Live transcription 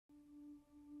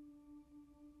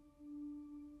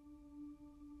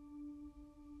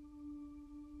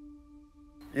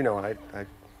you know, I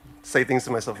say things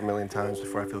to myself a million times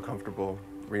before I feel comfortable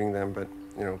reading them, but,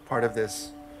 you know, part of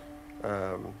this,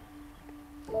 um,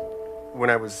 when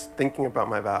I was thinking about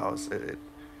my vows,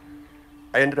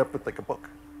 I ended up with like a book.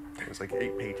 It was like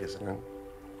 8 pages, and then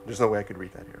there's no way I could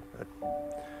read that here.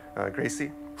 But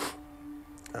Gracie,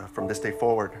 from this day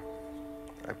forward,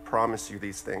 I promise you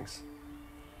these things.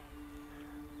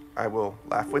 I will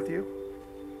laugh with you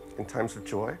in times of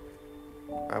joy.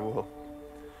 I will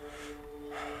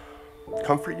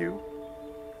comfort you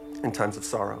in times of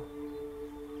sorrow.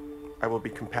 I will be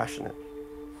compassionate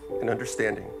and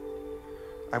understanding.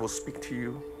 I will speak to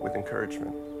you with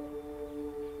encouragement.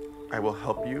 I will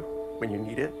help you when you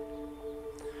need it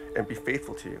and be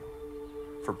faithful to you,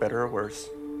 for better or worse,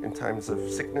 in times of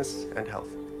sickness and health.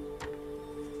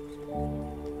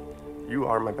 You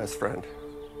are my best friend,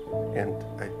 and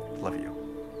I love you.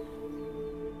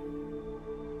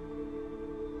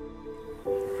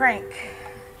 Frank,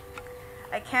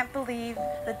 I can't believe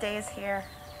the day is here.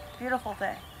 Beautiful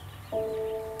day.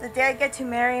 The day I get to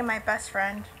marry my best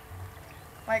friend,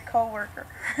 my co-worker.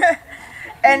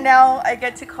 And now I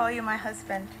get to call you my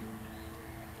husband.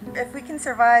 If we can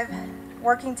survive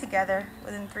working together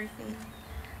within 3 feet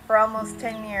for almost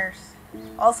 10 years,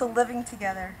 also living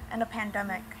together in a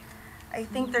pandemic, I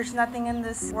think there's nothing in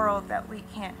this world that we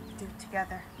can't do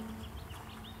together.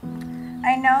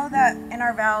 I know that in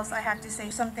our vows I have to say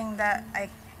something that I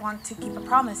want to keep a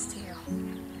promise to you,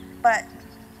 but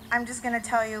I'm just going to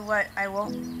tell you what I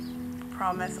won't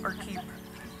promise or keep.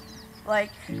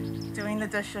 Like doing the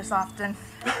dishes often,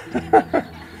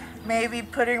 maybe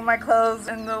putting my clothes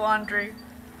in the laundry.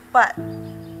 But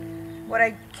what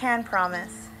I can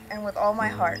promise, and with all my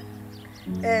heart,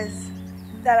 is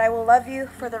that I will love you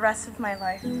for the rest of my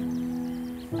life.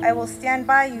 I will stand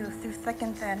by you through thick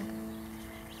and thin,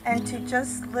 and to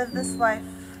just live this life,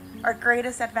 our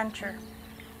greatest adventure.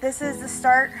 This is the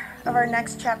start of our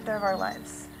next chapter of our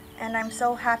lives, and I'm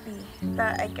so happy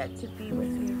that I get to be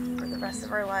with you for the rest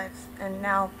of our lives and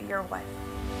now be your wife.